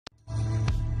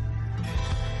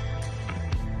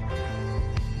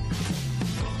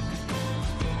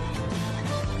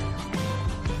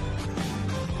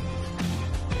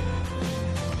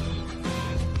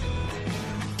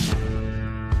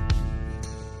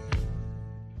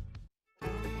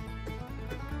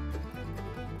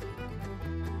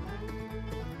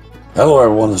Hello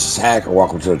everyone, this is Hacker.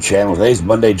 Welcome to the channel. Today's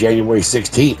Monday, January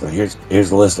 16th. Here's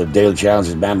the list of daily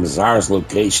challenges. Madame Nazars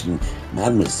location.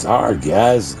 Madame Nazar,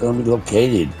 guys, is going to be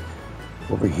located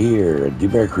over here at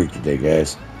Dewberry Creek today,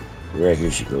 guys. Right here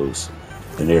she goes.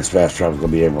 The nearest fast travel is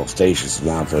going to be Emerald Station. So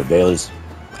now to the dailies.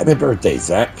 Happy birthday,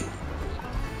 Zach.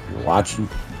 You're watching.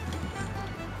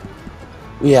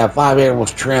 We have 5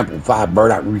 animals trampled, 5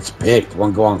 burdock roots picked,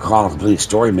 1 go on call and complete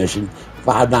story mission,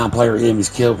 5 non-player enemies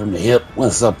killed from the hip, 1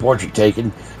 sub-portrait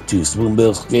taken, 2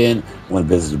 spoonbill skin, 1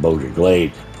 visit to Boulder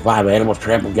Glade. 5 animals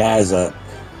trampled, guys.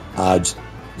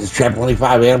 Just trample only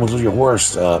 5 animals with your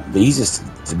horse. The easiest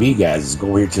to be, guys, is go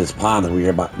over here to this pond that we're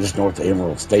about just north of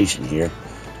Emerald Station here.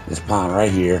 This pond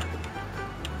right here.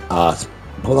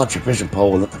 Pull out your fishing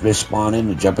pole and let the fish spawn in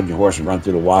and jump on your horse and run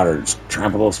through the water and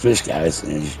trample those fish, guys,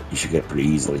 and you should get it pretty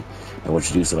easily. And once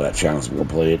you do some of that challenge, we're going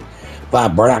to play it.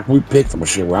 5 burdock root picked. I'm going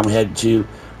to show you where I'm heading to.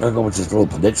 We're going to go to this little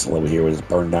peninsula over here where this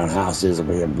burned down house is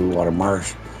over here in Blue Water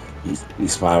Marsh.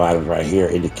 These 5 items right here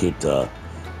indicate burdock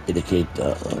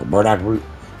root.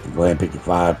 You go ahead and pick your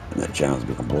 5, and that challenge will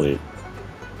be completed.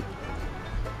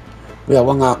 We have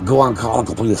 1 go on call and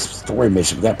complete a story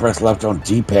mission. With that, press left on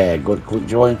G-pad. Go to quick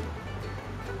join.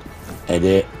 And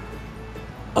it,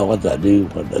 oh, what'd I do?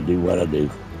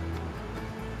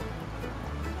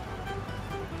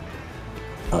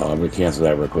 Oh, let me cancel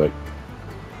that real quick.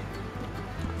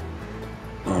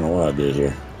 I don't know what I did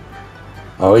here.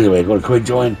 Oh, anyway, go to quick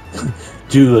join.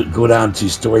 Go down to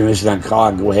story mission on call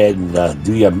and go ahead and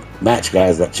do your match,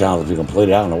 guys. That challenge will be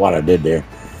completed. I don't know what I did there.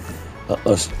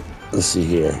 Let's see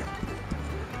here.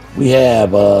 We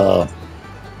have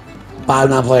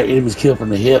 5 non-player enemies killed from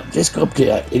the hip. Just go up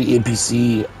to any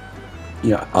NPC,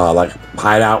 like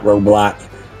hideout, roadblock.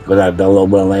 Go down to a little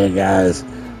bit of land, guys.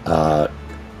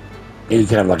 Any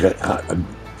kind of like a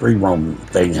free roam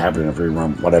thing happening in free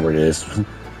roam, whatever it is.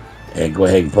 And go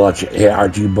ahead and pull out your hit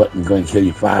R2 button. Go ahead and kill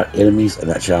your 5 enemies, and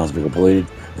that challenge will be completed.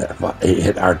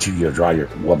 Hit R2, you'll draw your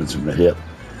weapons from the hip.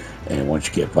 And once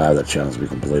you get 5, that challenge will be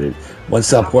completed. 1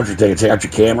 self-portrait, take out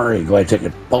your camera and go ahead and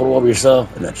take a photo of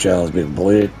yourself, and that challenge will be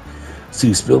completed.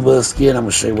 2 spoonbill skin. I'm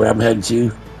going to show you where I'm heading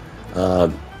to.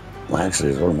 Well,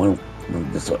 actually,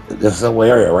 there's this whole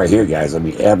area right here, guys. I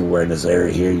mean, everywhere in this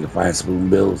area here, you can find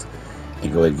spoonbills.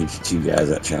 And go ahead and get you 2 guys.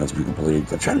 That challenge will be completed.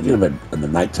 I'm trying to get them in the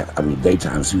nighttime. I mean,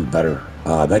 daytime sooner better.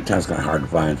 Nighttime's kind of hard to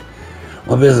find.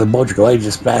 One visit to Boulder Glade.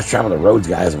 Just fast travel the roads,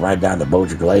 guys, and ride down to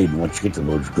Boulder Glade. And once you get to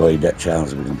Boulder Glade, that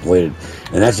challenge will be completed.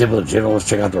 And that's it for the general. Let's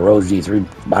check out the roads. D3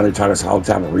 boundary targets, hog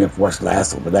time, and reinforced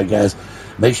lasso. But that, guys,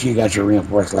 make sure you got your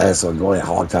reinforced lasso and go ahead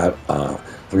and hog time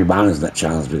 3 bounties, and that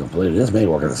challenge will be completed. This may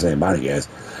work on the same bounty, guys.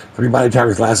 3 body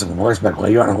targets lasso from horseback. While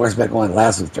you're on horseback, going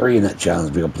lasso 3, and that challenge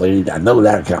will be completed. I know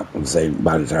that'll count for the same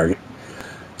body target.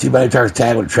 2 body targets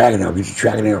tag with a tracking arrow. Get your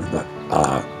tracking arrow from the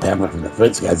pamphlet from the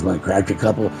fence, guys. Going to craft your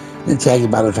couple. Then tag your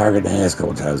body target in the hands a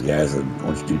couple times, guys. And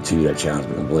once you do 2, that challenge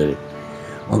will be completed.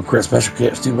 1 crit special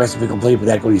kit, stew recipe will be complete. For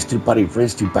that, go to your stew buddy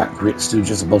fridge, 2 pack crit stew,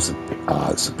 just the most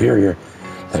superior.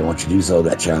 And once you do so,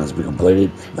 that challenge will be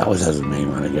completed. It always has a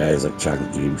name on it, guys, like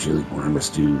chocolate game, chili, corn,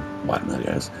 stew, whatnot,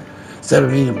 guys.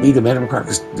 7 medium animal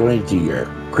carcass donated to your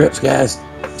crypts, guys.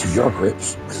 To your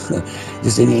crypts.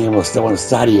 Just any animal still on the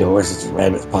side of your horse, such as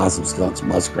rabbits, possums, skunks,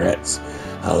 muskrats,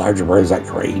 larger birds like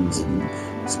cranes and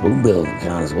spoonbills will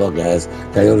count as well, guys.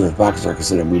 Coyotes and foxes are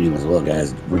considered medium as well,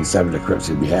 guys. Bring 7 to crypts,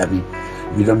 you'll be happy.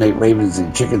 If you donate ravens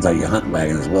and chickens on your hunting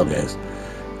wagon as well, guys.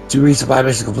 2 resupply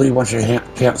missions complete. Once your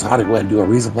camp's hot, go ahead and do a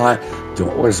resupply. Don't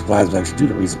order supplies, but actually do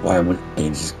the resupply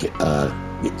and just get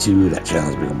 2. That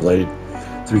challenge will be completed.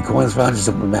 3 coins found. Just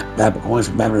open a map of coins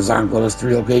from Map Nazar and go to those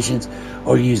 3 locations,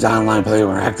 or use the online player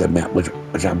or active map, which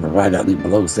I provide that link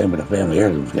below. Same with the family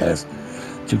heirlooms, guys.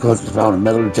 2 coins found in a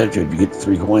metal detector. If you get the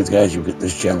 3 coins, guys, you'll get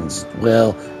this challenge as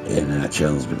well, and that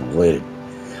challenge will be completed.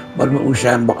 But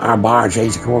Moonshine bar,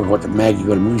 change the core. Go to Maggie,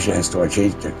 go to Moonshine store,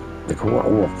 change the core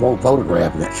or a full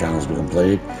photograph, and that challenge will be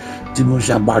completed. 2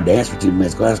 Moonshine bar dance for 2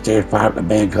 minutes. Go downstairs, fire up the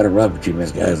band, cut a rug for 2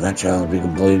 minutes, guys, and that challenge will be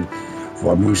completed.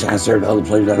 For a moonshine served to other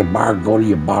players at a bar, go to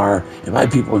your bar,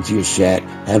 invite people into your shack,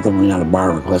 have them lean on the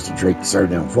bar and request a drink, serve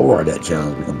them 4. That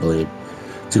challenge will be completed.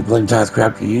 2 billion times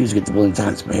craft you use, get the billion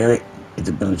times from Harry, get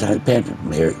the billion times pantry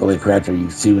from Harry. Go ahead, craft or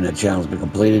use 2, and that challenge will be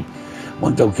completed.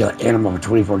 1 don't kill an animal for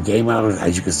 24 game hours.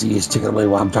 As you can see, it's ticking away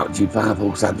while I'm talking to you fine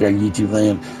folks out there in YouTube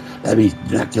land. That means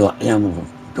do not kill an animal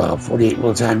for 48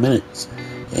 real-time minutes.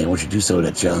 And once you do so,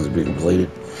 that challenge will be completed.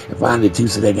 And finally, 2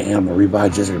 sedated animal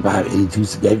revive, just revive any 2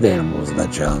 sedated animals, and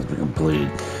that challenge will be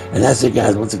completed. And that's it,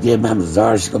 guys. Once again, my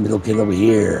Nazars, she's going to be located over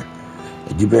here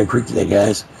at Dewberry Creek today,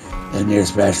 guys. And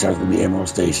nearest fast travel is going to be Emerald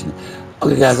Station.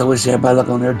 Okay, guys, I wish everybody luck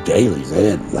on their dailies.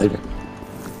 And later.